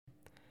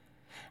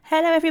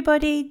Hello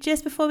everybody,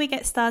 just before we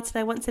get started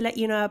I want to let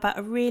you know about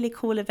a really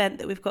cool event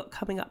that we've got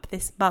coming up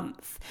this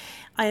month.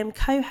 I am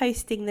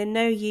co-hosting the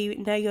Know You,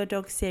 Know Your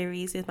Dog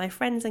series with my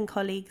friends and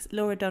colleagues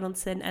Laura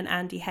Donaldson and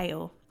Andy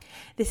Hale.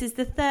 This is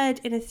the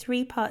third in a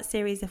 3-part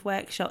series of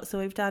workshops, so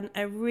we've done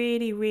a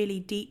really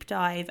deep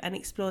dive and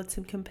explored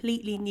some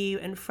completely new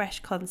and fresh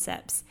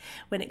concepts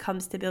when it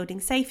comes to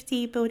building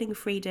safety, building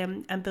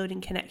freedom and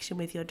building connection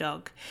with your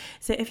dog.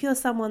 So if you're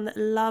someone that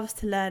loves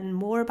to learn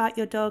more about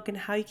your dog and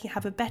how you can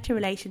have a better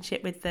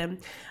relationship with them,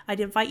 I'd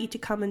invite you to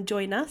come and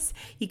join us.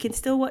 You can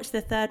still watch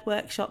the third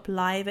workshop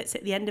live. It's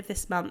at the end of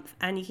this month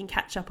and you can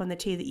catch up on the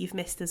 2 that you've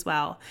missed as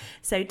well.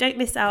 So don't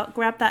miss out,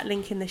 grab that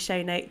link in the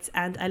show notes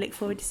and I look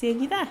forward to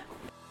seeing you there.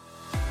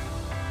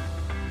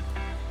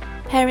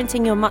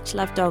 Parenting your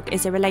much-loved dog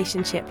is a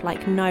relationship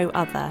like no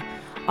other.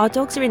 Our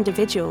dogs are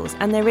individuals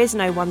and there is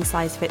no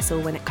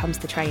one-size-fits-all when it comes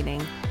to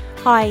training.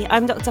 Hi,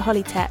 I'm Dr.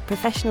 Holly Tett,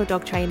 professional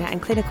dog trainer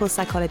and clinical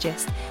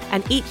psychologist,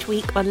 and each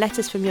week on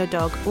Letters from Your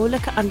Dog, we'll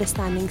look at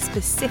understanding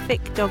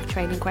specific dog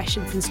training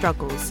questions and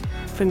struggles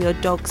from your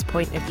dog's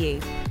point of view.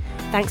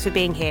 Thanks for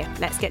being here.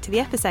 Let's get to the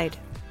episode.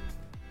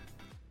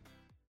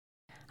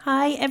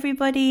 Hi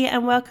everybody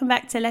and welcome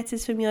back to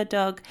Letters from Your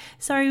Dog.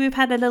 Sorry we've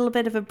had a little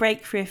bit of a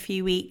break for a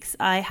few weeks.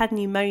 I had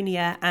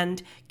pneumonia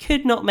and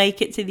could not make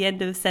it to the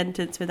end of the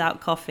sentence without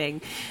coughing.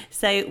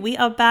 So we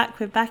are back,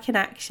 we're back in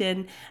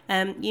action.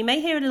 You may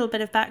hear a little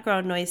bit of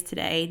background noise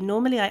today.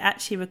 Normally I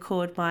actually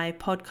record my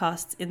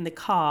podcasts in the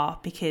car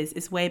because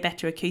it's way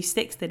better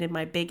acoustics than in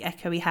my big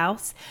echoey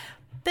house.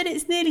 But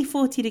it's nearly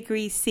 40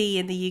 degrees C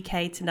in the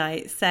UK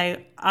tonight, so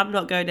I'm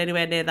not going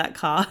anywhere near that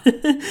car.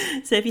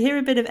 So if you hear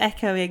a bit of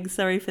echoing,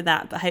 sorry for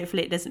that, but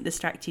hopefully it doesn't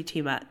distract you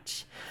too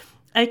much.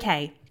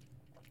 Okay,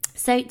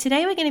 so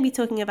today we're going to be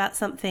talking about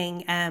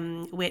something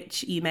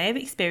which you may have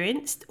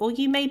experienced or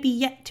you may be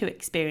yet to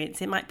experience.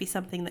 It might be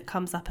something that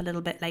comes up a little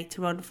bit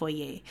later on for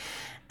you.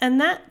 And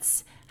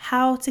that's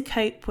how to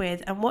cope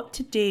with and what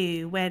to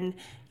do when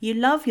you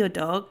love your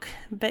dog,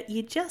 but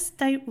you just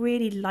don't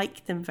really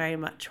like them very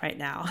much right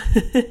now.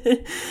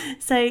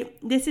 So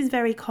this is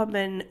very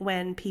common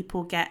when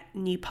people get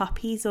new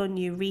puppies or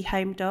new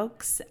rehome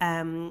dogs,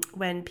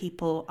 when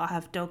people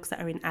have dogs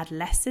that are in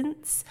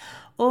adolescence,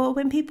 or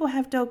when people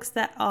have dogs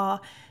that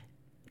are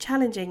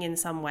challenging in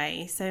some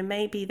way. So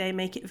maybe they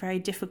make it very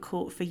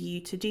difficult for you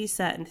to do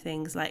certain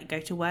things like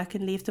go to work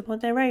and leave them on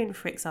their own,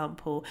 for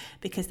example,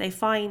 because they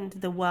find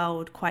the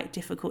world quite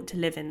difficult to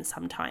live in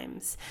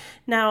sometimes.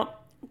 Now,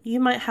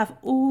 you might have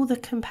all the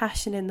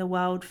compassion in the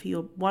world for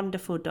your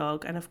wonderful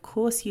dog, and of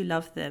course you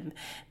love them.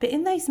 But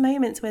in those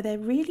moments where they're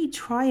really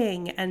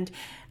trying and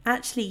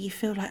actually you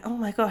feel like, oh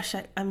my gosh,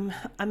 I'm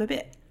a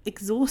bit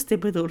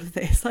exhausted with all of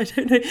this. I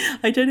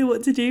don't know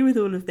what to do with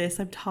all of this.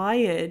 I'm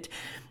tired.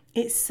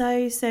 It's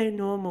so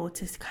normal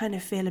to kind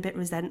of feel a bit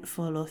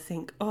resentful or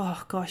think,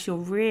 oh gosh, you're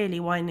really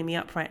winding me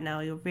up right now.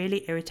 You're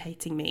really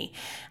irritating me.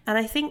 And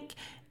I think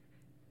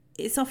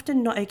it's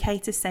often not okay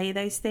to say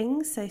those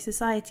things. So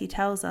society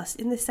tells us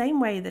in the same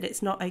way that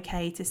it's not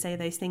okay to say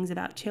those things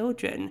about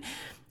children.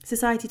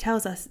 Society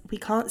tells us we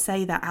can't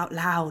say that out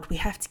loud. We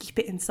have to keep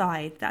it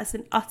inside. That's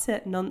an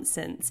utter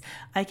nonsense.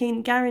 I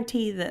can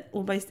guarantee that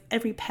almost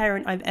every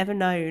parent I've ever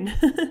known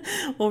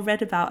or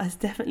read about has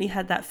definitely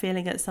had that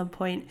feeling at some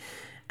point.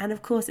 And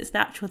of course, it's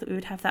natural that we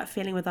would have that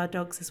feeling with our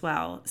dogs as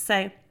well.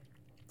 So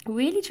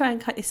really try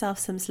and cut yourself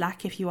some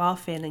slack if you are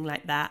feeling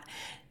like that.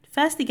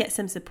 Firstly, get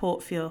some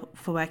support for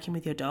working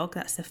with your dog.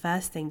 That's the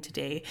first thing to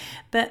do.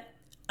 But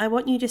I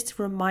want you just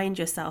to remind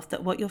yourself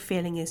that what you're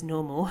feeling is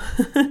normal,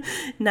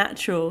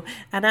 natural,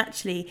 and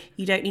actually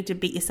you don't need to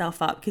beat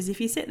yourself up, because if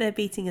you sit there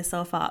beating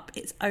yourself up,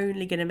 it's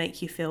only going to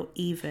make you feel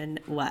even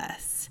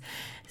worse.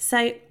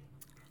 So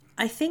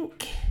I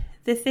think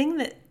the thing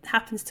that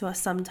happens to us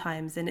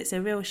sometimes, and it's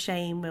a real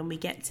shame when we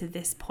get to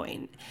this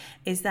point,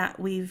 is that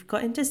we've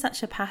got into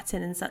such a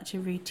pattern and such a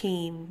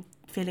routine,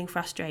 feeling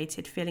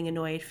frustrated, feeling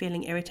annoyed,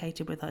 feeling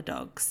irritated with our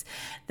dogs,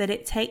 that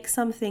it takes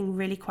something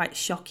really quite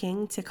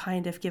shocking to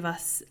kind of give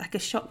us like a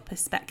shock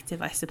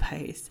perspective, I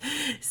suppose.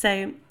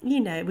 So,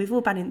 we've all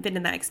been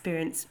in that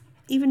experience,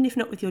 even if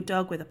not with your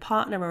dog, with a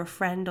partner or a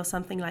friend or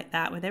something like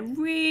that, where they're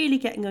really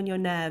getting on your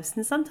nerves.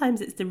 And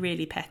sometimes it's the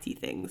really petty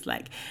things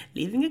like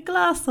leaving a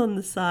glass on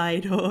the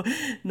side or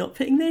not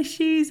putting their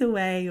shoes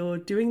away or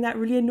doing that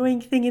really annoying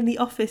thing in the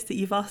office that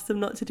you've asked them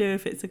not to do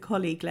if it's a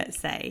colleague, let's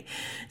say.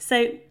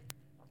 So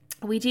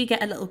we do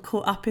get a little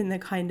caught up in the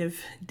kind of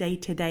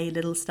day-to-day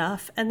little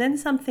stuff, and then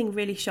something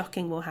really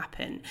shocking will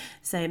happen.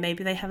 So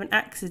maybe they have an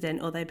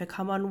accident or they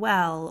become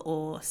unwell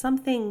or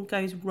something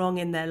goes wrong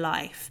in their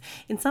life.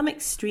 In some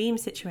extreme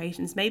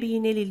situations, maybe you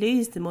nearly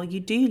lose them or you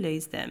do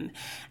lose them.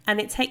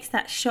 And it takes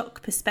that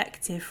shock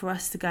perspective for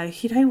us to go,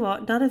 you know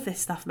what, none of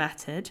this stuff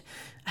mattered.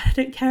 I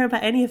don't care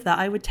about any of that.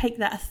 I would take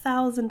that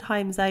 1,000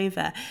 times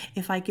over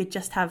if I could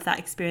just have that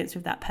experience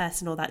with that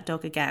person or that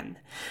dog again.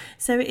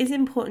 So it is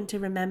important to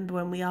remember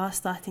when we are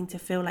starting to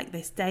feel like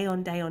this day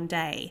on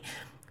day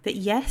that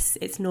yes,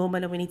 it's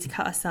normal and we need to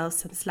cut ourselves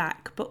some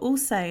slack, but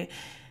also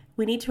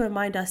we need to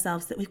remind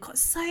ourselves that we've got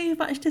so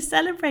much to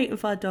celebrate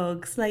with our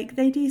dogs. Like,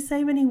 they do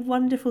so many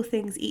wonderful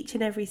things each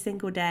and every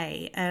single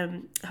day.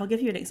 I'll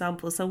give you an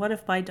example. So one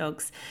of my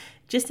dogs,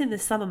 just in the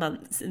summer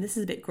months, and this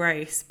is a bit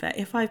gross, but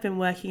if I've been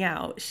working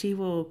out, she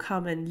will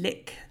come and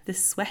lick the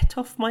sweat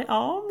off my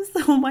arms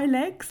or my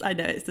legs. I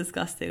know it's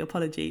disgusting,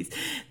 apologies.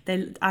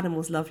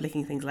 Animals love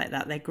licking things like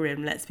that. They're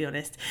grim, let's be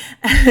honest.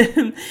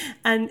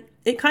 And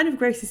it kind of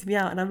grosses me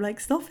out, and I'm like,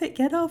 stop it,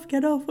 get off,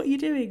 what are you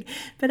doing?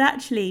 But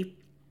actually,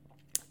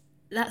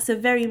 that's a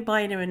very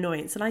minor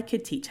annoyance, and I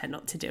could teach her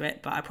not to do it,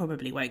 but I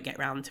probably won't get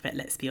round to it,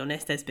 let's be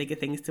honest. There's bigger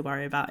things to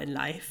worry about in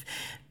life.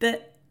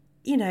 But,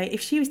 you know,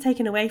 if she was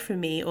taken away from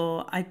me,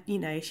 or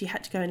she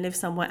had to go and live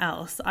somewhere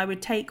else, I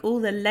would take all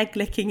the leg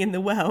licking in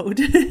the world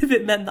if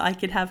it meant that I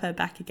could have her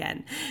back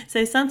again.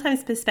 So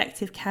sometimes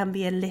perspective can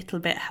be a little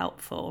bit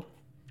helpful.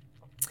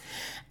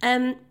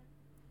 I'm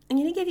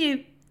going to give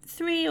you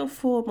 3 or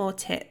 4 more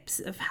tips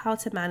of how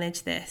to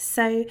manage this.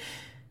 So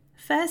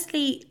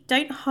firstly,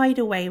 don't hide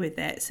away with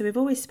it. So we've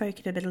always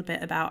spoken a little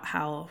bit about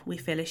how we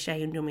feel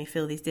ashamed when we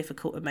feel these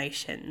difficult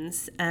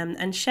emotions.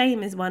 And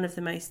shame is one of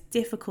the most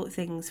difficult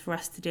things for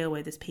us to deal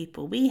with as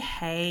people. We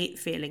hate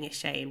feeling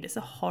ashamed. It's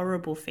a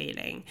horrible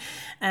feeling.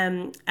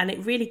 And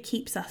it really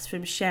keeps us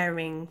from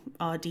sharing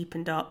our deep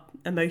and dark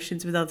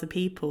emotions with other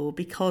people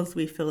because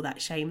we feel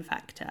that shame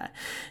factor.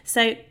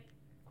 So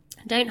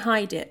don't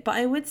hide it, but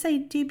I would say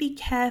do be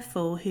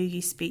careful who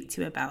you speak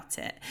to about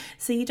it.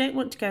 So you don't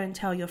want to go and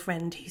tell your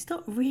friend who's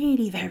not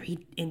really very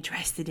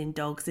interested in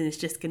dogs and is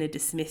just going to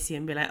dismiss you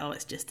and be like, oh,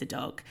 it's just a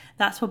dog.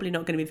 That's probably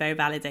not going to be very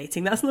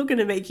validating. That's not going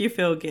to make you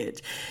feel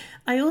good.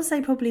 I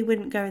also probably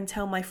wouldn't go and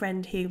tell my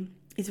friend who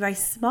is very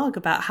smug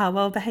about how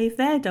well behaved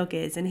their dog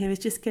is and who is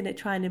just going to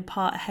try and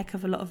impart a heck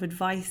of a lot of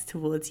advice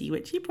towards you,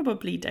 which you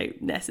probably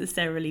don't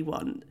necessarily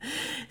want.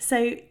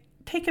 So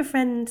pick a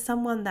friend,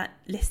 someone that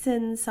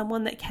listens,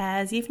 someone that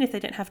cares, even if they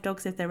don't have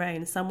dogs of their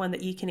own, someone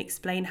that you can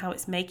explain how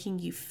it's making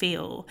you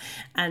feel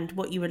and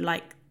what you would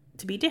like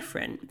to be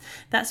different.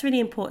 That's really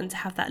important to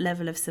have that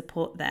level of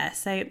support there.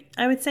 So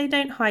I would say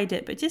don't hide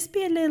it, but just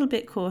be a little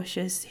bit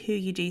cautious who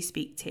you do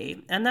speak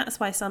to. And that's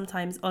why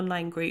sometimes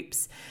online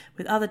groups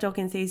with other dog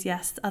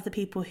enthusiasts, other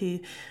people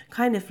who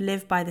kind of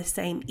live by the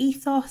same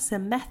ethos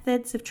and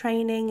methods of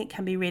training, it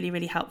can be really,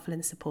 really helpful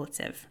and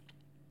supportive.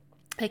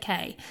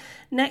 Okay,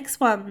 next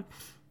one,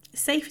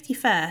 safety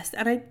first.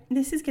 And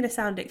this is going to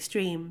sound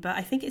extreme, but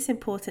I think it's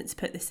important to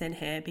put this in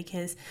here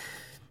because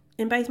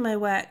in both my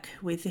work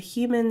with the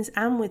humans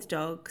and with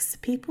dogs,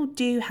 people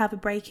do have a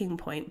breaking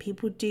point.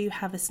 People do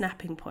have a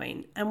snapping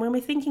point. And when we're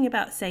thinking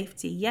about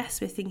safety,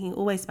 yes, we're thinking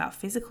always about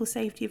physical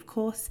safety, of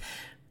course,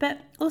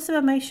 but also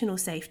emotional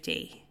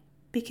safety.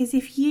 Because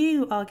if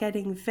you are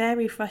getting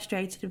very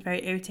frustrated and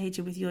very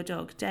irritated with your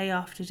dog day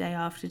after day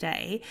after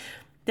day,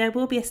 there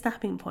will be a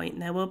snapping point.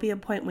 There will be a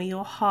point where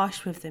you're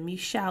harsh with them, you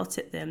shout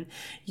at them,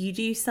 you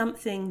do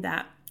something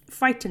that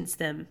frightens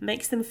them,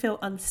 makes them feel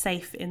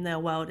unsafe in their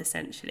world,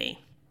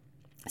 essentially.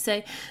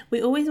 So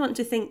we always want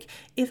to think,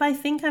 if I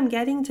think I'm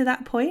getting to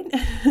that point,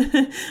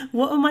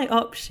 what are my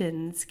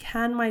options?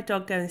 Can my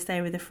dog go and stay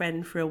with a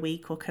friend for a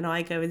week, or can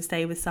I go and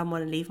stay with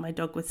someone and leave my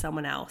dog with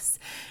someone else?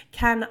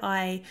 Can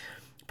I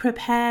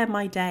prepare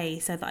my day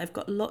so that I've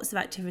got lots of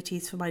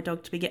activities for my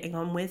dog to be getting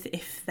on with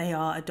if they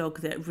are a dog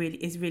that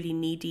is really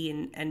needy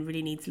and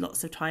really needs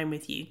lots of time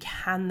with you?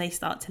 Can they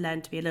start to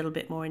learn to be a little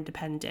bit more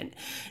independent?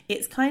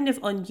 It's kind of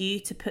on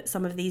you to put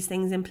some of these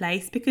things in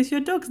place because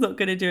your dog's not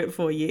going to do it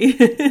for you.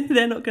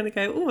 They're not going to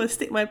go, oh, I'll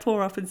stick my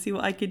paw up and see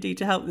what I can do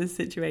to help this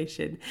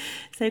situation.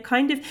 So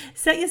kind of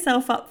set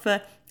yourself up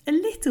for a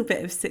little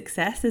bit of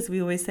success, as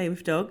we always say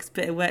with dogs,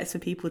 but it works for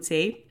people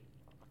too.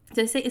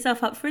 So set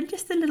yourself up for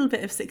just a little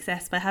bit of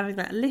success by having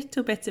that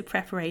little bit of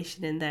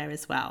preparation in there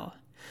as well.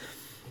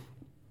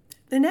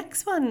 The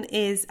next one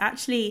is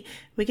actually,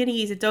 we're going to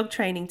use a dog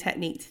training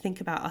technique to think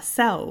about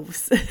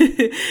ourselves.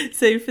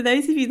 So for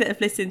those of you that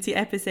have listened to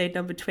episode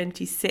number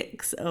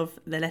 26 of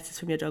the Letters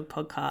from Your Dog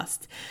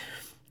podcast,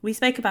 we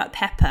spoke about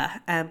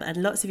Pepper, and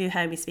lots of you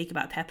heard me speak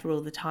about Pepper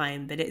all the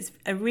time, but it's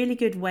a really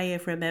good way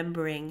of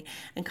remembering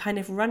and kind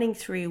of running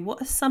through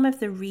what are some of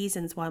the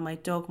reasons why my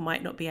dog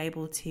might not be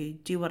able to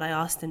do what I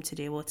asked them to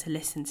do or to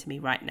listen to me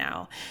right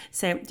now.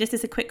 So just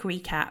as a quick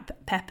recap,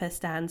 Pepper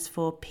stands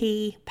for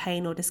P,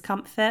 pain or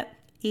discomfort,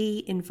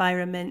 E,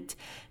 environment,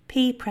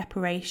 P,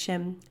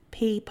 preparation,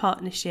 P,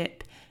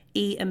 partnership,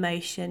 E,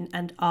 emotion,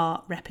 and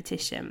R,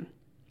 repetition.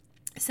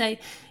 So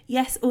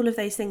yes, all of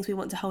those things we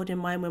want to hold in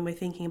mind when we're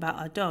thinking about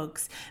our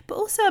dogs, but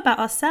also about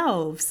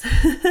ourselves.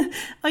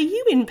 Are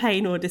you in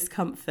pain or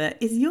discomfort?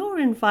 Is your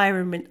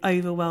environment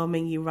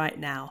overwhelming you right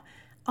now?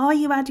 Are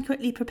you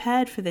adequately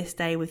prepared for this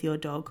day with your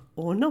dog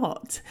or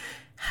not?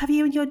 Have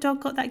you and your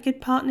dog got that good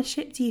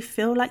partnership? Do you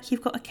feel like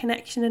you've got a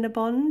connection and a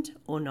bond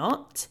or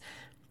not?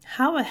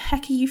 How the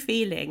heck are you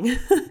feeling?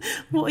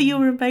 What are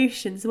your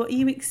emotions? What are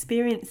you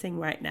experiencing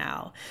right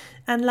now?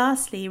 And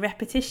lastly,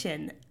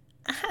 repetition.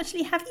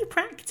 Actually, have you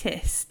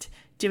practiced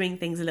doing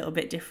things a little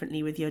bit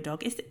differently with your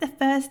dog? Is it the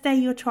first day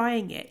you're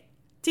trying it?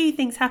 do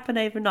things happen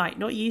overnight?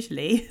 Not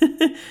usually.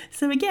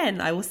 So again,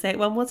 I will say it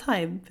one more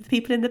time. For the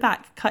people in the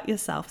back, cut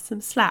yourself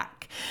some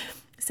slack.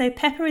 So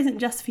Pepper isn't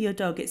just for your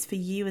dog, it's for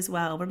you as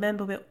well.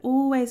 Remember, we're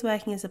always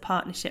working as a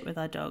partnership with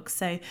our dogs.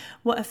 So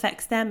what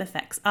affects them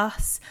affects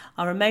us.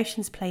 Our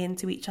emotions play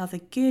into each other,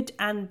 good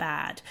and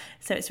bad.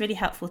 So it's really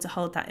helpful to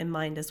hold that in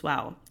mind as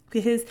well.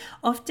 Because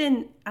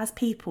often as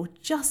people,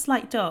 just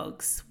like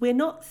dogs, we're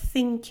not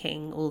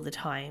thinking all the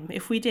time.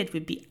 If we did,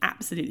 we'd be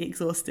absolutely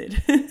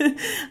exhausted.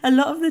 A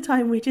lot of the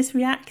time we're just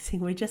reacting,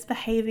 we're just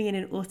behaving in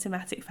an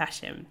automatic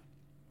fashion.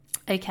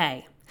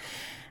 Okay.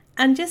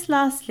 And just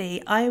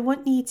lastly, I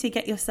want you to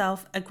get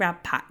yourself a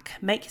grab pack.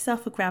 Make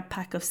yourself a grab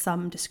pack of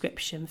some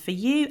description for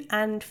you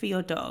and for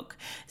your dog.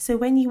 So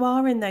when you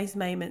are in those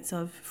moments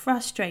of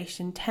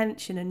frustration,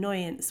 tension,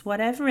 annoyance,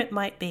 whatever it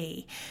might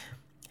be,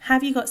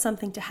 have you got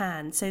something to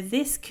hand? So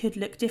this could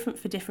look different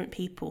for different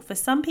people. For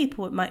some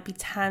people, it might be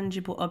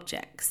tangible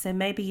objects. So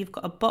maybe you've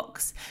got a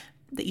box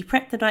that you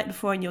prepped the night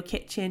before in your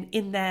kitchen.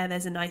 In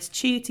there's a nice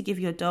chew to give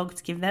your dog,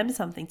 to give them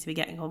something to be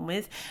getting on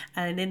with.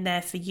 And in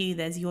there for you,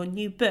 there's your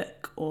new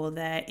book, or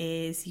there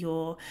is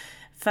your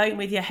phone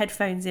with your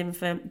headphones in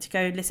to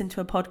go listen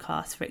to a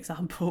podcast, for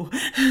example,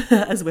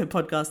 as we're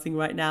podcasting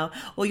right now,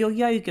 or your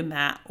yoga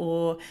mat,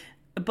 or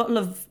a bottle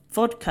of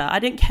vodka. I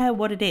don't care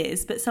what it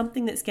is, but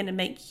something that's going to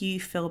make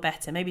you feel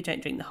better. Maybe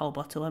don't drink the whole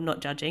bottle. I'm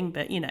not judging,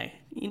 but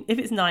if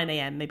it's 9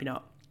 a.m, maybe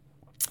not.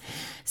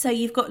 So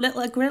you've got a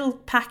little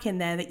pack in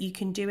there that you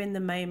can do in the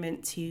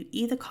moment to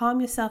either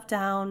calm yourself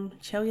down,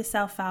 chill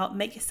yourself out,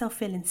 make yourself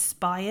feel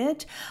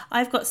inspired.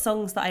 I've got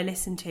songs that I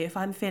listen to if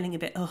I'm feeling a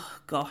bit, oh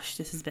gosh,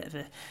 this is a bit of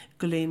a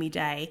gloomy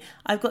day.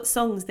 I've got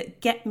songs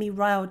that get me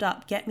riled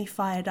up, get me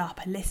fired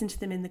up. I listen to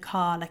them in the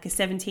car like a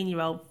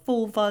 17-year-old,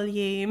 full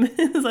volume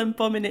as I'm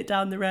bombing it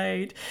down the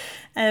road.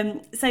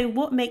 So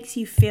what makes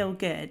you feel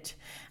good?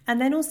 And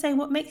then also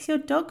what makes your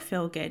dog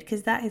feel good,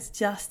 because that is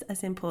just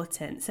as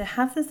important. So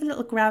have those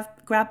little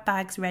grab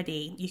bags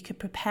ready. You could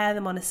prepare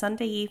them on a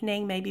Sunday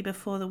evening, maybe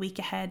before the week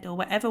ahead, or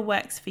whatever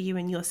works for you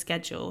and your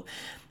schedule.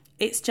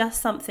 It's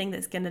just something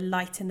that's going to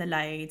lighten the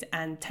load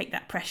and take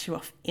that pressure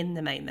off in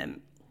the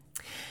moment.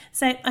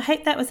 So I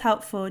hope that was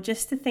helpful,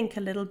 just to think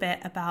a little bit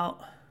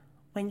about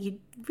when you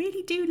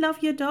really do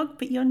love your dog,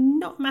 but you're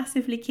not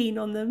massively keen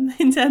on them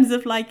in terms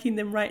of liking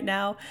them right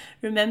now.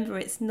 Remember,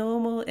 it's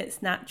normal,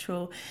 it's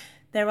natural.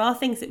 There are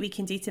things that we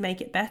can do to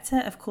make it better.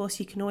 Of course,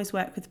 you can always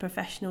work with a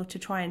professional to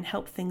try and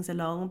help things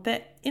along.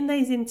 But in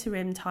those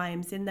interim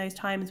times, in those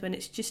times when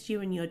it's just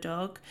you and your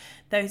dog,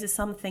 those are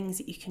some things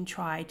that you can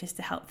try just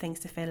to help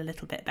things to feel a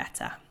little bit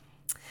better.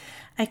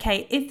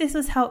 Okay, if this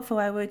was helpful,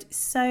 I would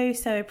so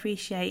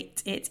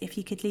appreciate it if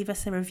you could leave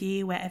us a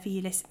review wherever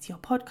you listen to your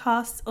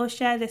podcasts, or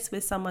share this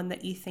with someone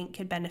that you think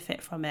could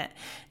benefit from it.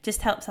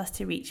 Just helps us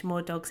to reach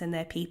more dogs and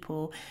their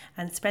people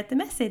and spread the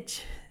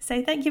message.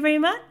 So thank you very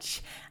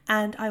much,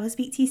 and I will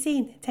speak to you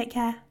soon. Take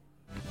care.